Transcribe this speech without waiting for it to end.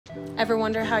Ever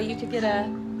wonder how you could get a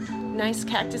nice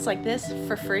cactus like this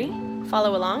for free?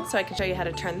 Follow along so I can show you how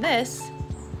to turn this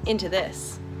into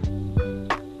this.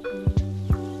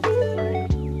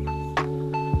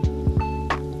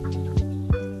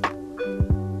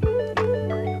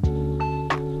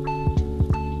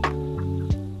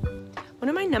 One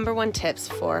of my #1 tips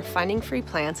for finding free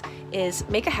plants is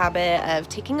make a habit of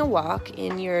taking a walk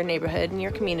in your neighborhood, in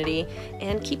your community,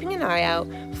 and keeping an eye out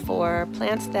for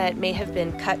plants that may have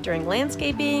been cut during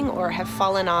landscaping or have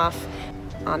fallen off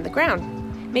on the ground.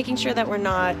 Making sure that we're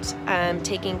not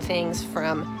taking things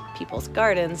from people's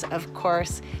gardens, of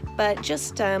course, but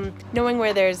just knowing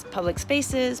where there's public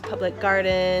spaces, public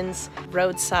gardens,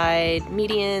 roadside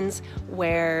medians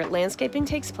where landscaping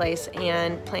takes place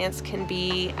and plants can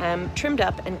be trimmed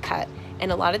up and cut.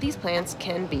 And a lot of these plants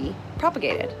can be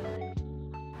propagated.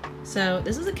 So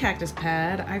this is a cactus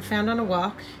pad I found on a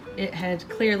walk. It had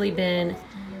clearly been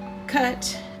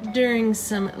cut during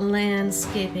some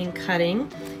landscaping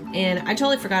cutting, and I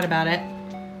totally forgot about it.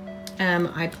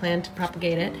 I planned to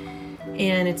propagate it,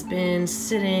 and it's been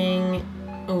sitting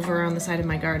over on the side of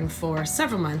my garden for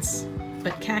several months.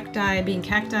 But cacti, being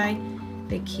cacti,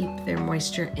 they keep their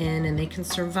moisture in and they can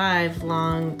survive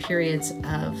long periods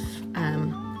of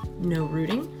no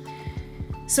rooting.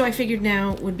 So I figured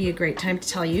now would be a great time to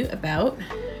tell you about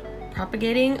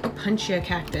propagating Opuntia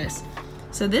cactus.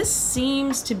 So this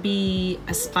seems to be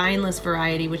a spineless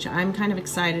variety, which I'm kind of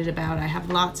excited about. I have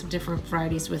lots of different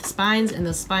varieties with spines, and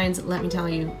those spines, let me tell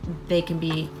you, they can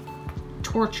be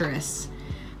torturous.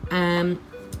 The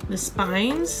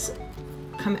spines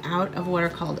come out of what are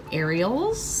called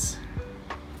areoles,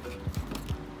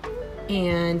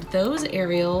 and those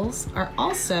areoles are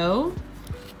also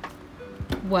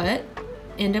what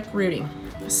end up rooting.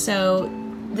 So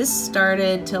this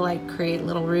started to like create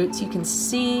little roots. You can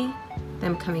see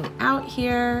them coming out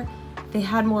here. They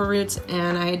had more roots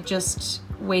and I had just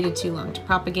waited too long to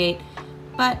propagate,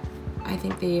 but I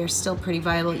think they are still pretty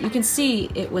viable. You can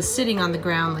see it was sitting on the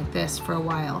ground like this for a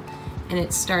while and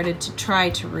it started to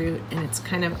try to root, and it's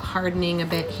kind of hardening a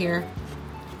bit here.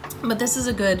 But this is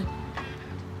a good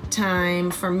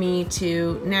time for me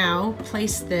to now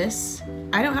place this.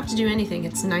 I don't have to do anything.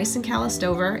 It's nice and calloused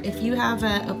over. If you have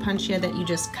a Opuntia that you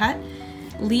just cut,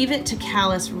 leave it to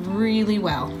callus really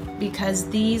well, because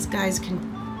these guys can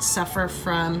suffer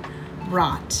from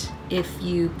rot if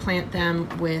you plant them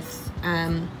with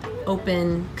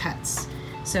open cuts.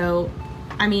 So,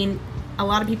 I mean, a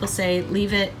lot of people say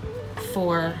leave it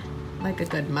for like a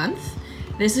good month.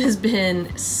 This has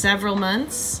been several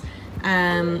months,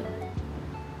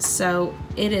 so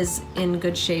it is in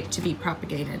good shape to be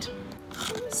propagated.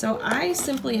 So I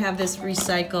simply have this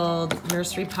recycled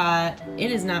nursery pot.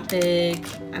 It is not big.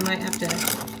 I might have to,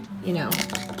 you know,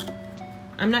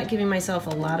 I'm not giving myself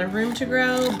a lot of room to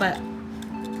grow, but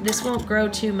this won't grow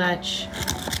too much.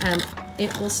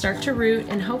 It will start to root,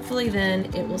 and hopefully then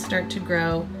it will start to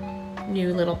grow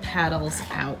new little petals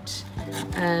out.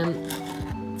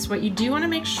 So what you do want to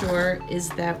make sure is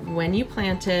that when you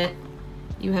plant it,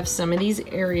 you have some of these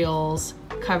areoles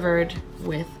covered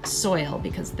with soil,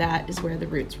 because that is where the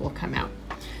roots will come out.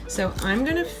 So I'm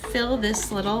gonna fill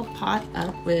this little pot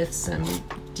up with some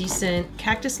decent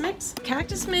cactus mix.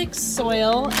 Cactus mix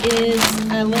soil is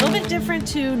a little bit different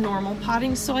to normal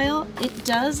potting soil. It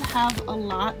does have a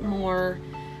lot more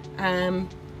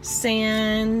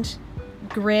sand,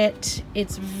 grit.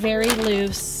 It's very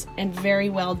loose and very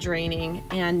well draining,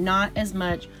 and not as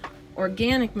much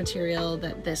organic material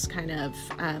that this kind of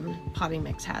potting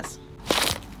mix has.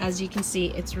 As you can see,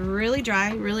 it's really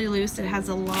dry, really loose. It has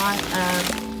a lot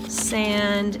of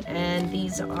sand, and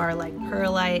these are like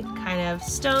perlite kind of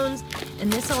stones,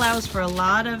 and this allows for a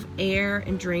lot of air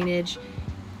and drainage.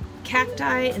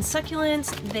 Cacti and succulents,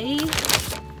 they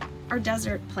are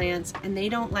desert plants and they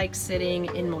don't like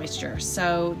sitting in moisture.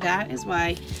 So that is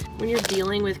why when you're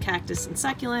dealing with cactus and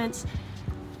succulents,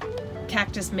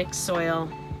 cactus mixed soil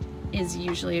is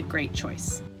usually a great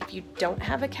choice. If you don't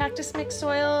have a cactus mixed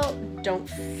soil, don't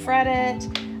fret it.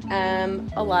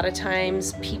 A lot of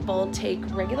times people take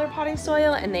regular potting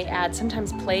soil and they add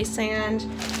sometimes play sand,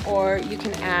 or you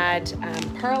can add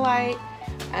perlite,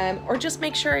 or just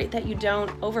make sure that you don't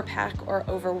overpack or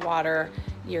overwater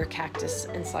your cactus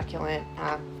and succulent,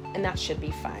 and that should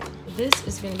be fine. This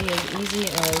is going to be as easy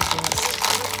as just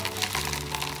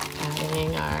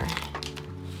adding our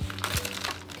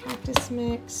cactus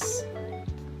mix,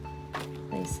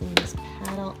 placing this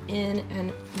paddle in,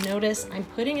 and notice I'm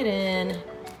putting it in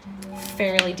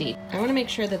fairly deep. I want to make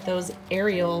sure that those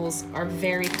areoles are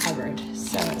very covered,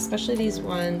 so especially these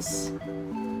ones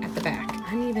at the back.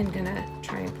 I'm even gonna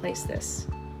try and place this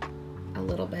a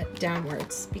little bit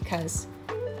downwards because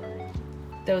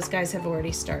those guys have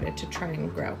already started to try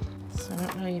and grow. So I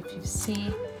don't know if you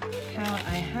see how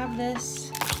I have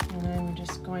this, and I'm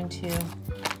just going to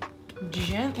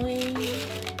gently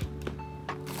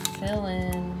fill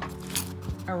in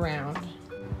around.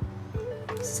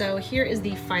 So here is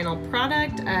the final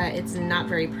product. It's not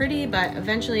very pretty, but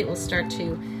eventually it will start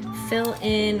to fill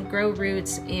in, grow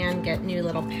roots, and get new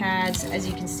little pads. As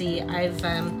you can see, I've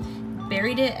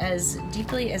buried it as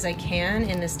deeply as I can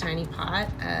in this tiny pot.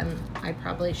 I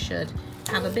probably should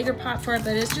have a bigger pot for it,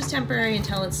 but it's just temporary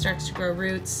until it starts to grow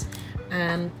roots.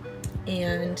 And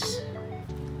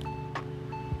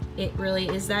it really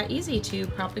is that easy to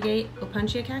propagate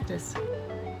Opuntia cactus.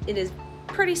 It is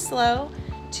pretty slow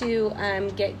to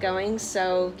get going,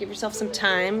 so give yourself some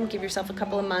time, give yourself a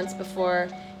couple of months before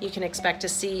you can expect to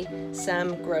see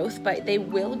some growth, but they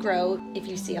will grow. If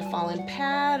you see a fallen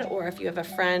pad or if you have a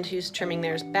friend who's trimming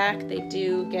theirs back, they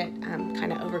do get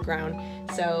kind of overgrown,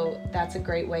 so that's a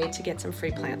great way to get some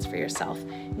free plants for yourself.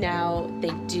 Now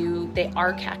they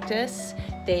are cactus.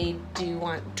 They do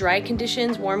want dry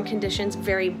conditions, warm conditions,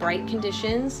 very bright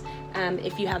conditions.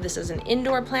 If you have this as an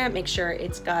indoor plant, make sure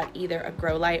it's got either a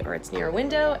grow light or it's near a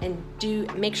window, and do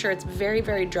make sure it's very,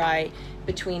 very dry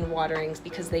between waterings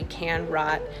because they can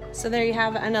rot. So there you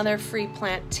have another free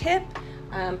plant tip,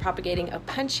 propagating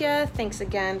Opuntia. Thanks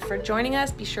again for joining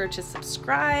us. Be sure to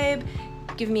subscribe.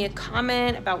 Give me a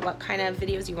comment about what kind of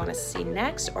videos you want to see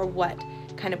next or what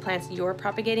kind of plants you're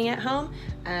propagating at home.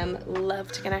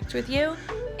 Love to connect with you,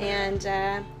 and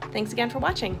thanks again for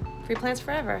watching. Free plants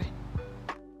forever.